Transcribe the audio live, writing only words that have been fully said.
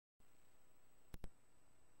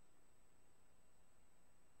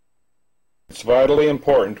It's vitally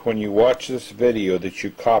important when you watch this video that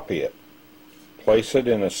you copy it. Place it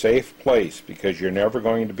in a safe place because you're never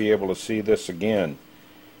going to be able to see this again.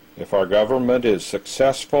 If our government is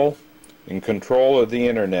successful in control of the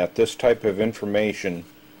internet, this type of information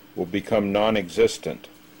will become non-existent.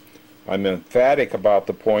 I'm emphatic about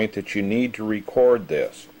the point that you need to record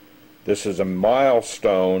this. This is a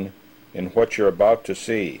milestone in what you're about to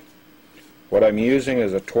see. What I'm using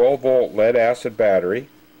is a 12-volt lead-acid battery,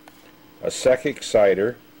 a SEC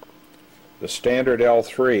exciter, the standard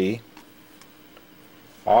L3.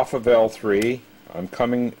 Off of L3, I'm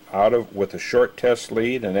coming out of with a short test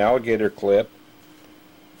lead, an alligator clip,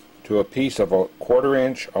 to a piece of a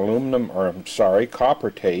 1/4-inch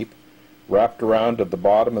copper tape wrapped around at the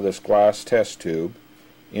bottom of this glass test tube.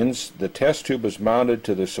 The test tube is mounted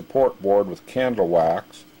to the support board with candle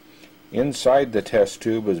wax. Inside the test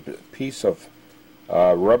tube is a piece of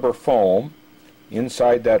rubber foam.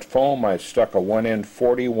 Inside that foam I've stuck a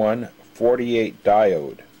 1N4148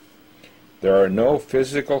 diode. There are no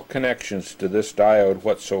physical connections to this diode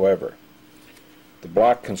whatsoever. The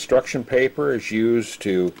black construction paper is used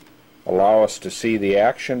to allow us to see the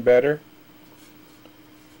action better.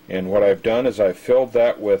 And what I've done is I've filled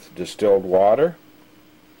that with distilled water.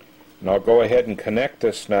 And I'll go ahead and connect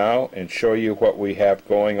this now and show you what we have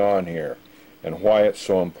going on here and why it's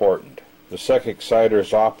so important. The SEC exciter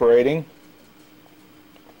is operating.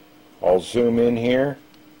 I'll zoom in here.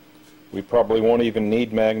 We probably won't even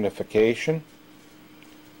need magnification.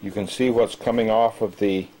 You can see what's coming off of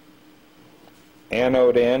the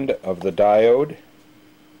anode end of the diode.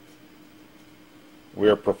 We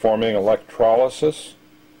are performing electrolysis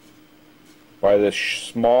by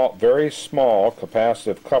this very small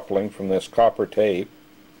capacitive coupling from this copper tape.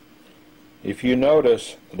 If you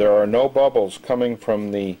notice, there are no bubbles coming from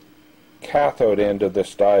the cathode end of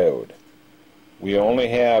this diode. We only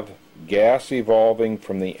have gas evolving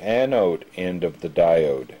from the anode end of the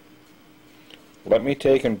diode. Let me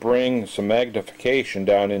take and bring some magnification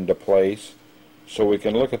down into place so we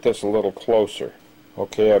can look at this a little closer.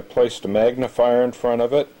 Okay, I've placed a magnifier in front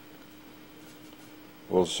of it.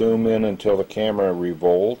 We'll zoom in until the camera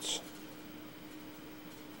revolts.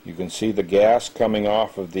 You can see the gas coming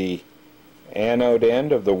off of the anode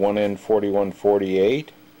end of the 1N4148.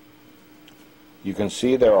 You can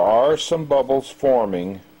see there are some bubbles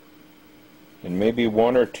forming, and maybe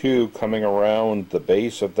one or two coming around the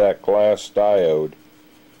base of that glass diode,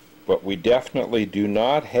 but we definitely do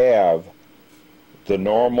not have the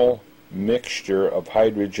normal mixture of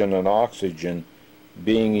hydrogen and oxygen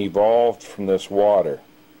being evolved from this water.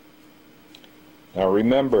 Now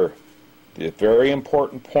remember, the very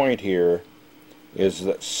important point here is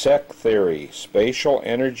that SEC theory, spatial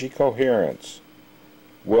energy coherence,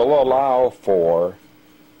 will allow for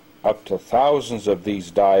up to thousands of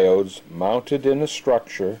these diodes mounted in a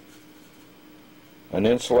structure, an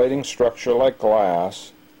insulating structure like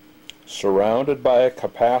glass, surrounded by a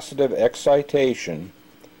capacitive excitation.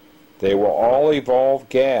 They will all evolve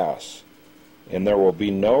gas, and there will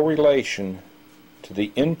be no relation to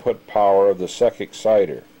the input power of the SEC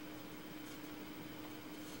exciter.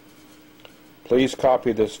 Please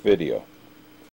copy this video.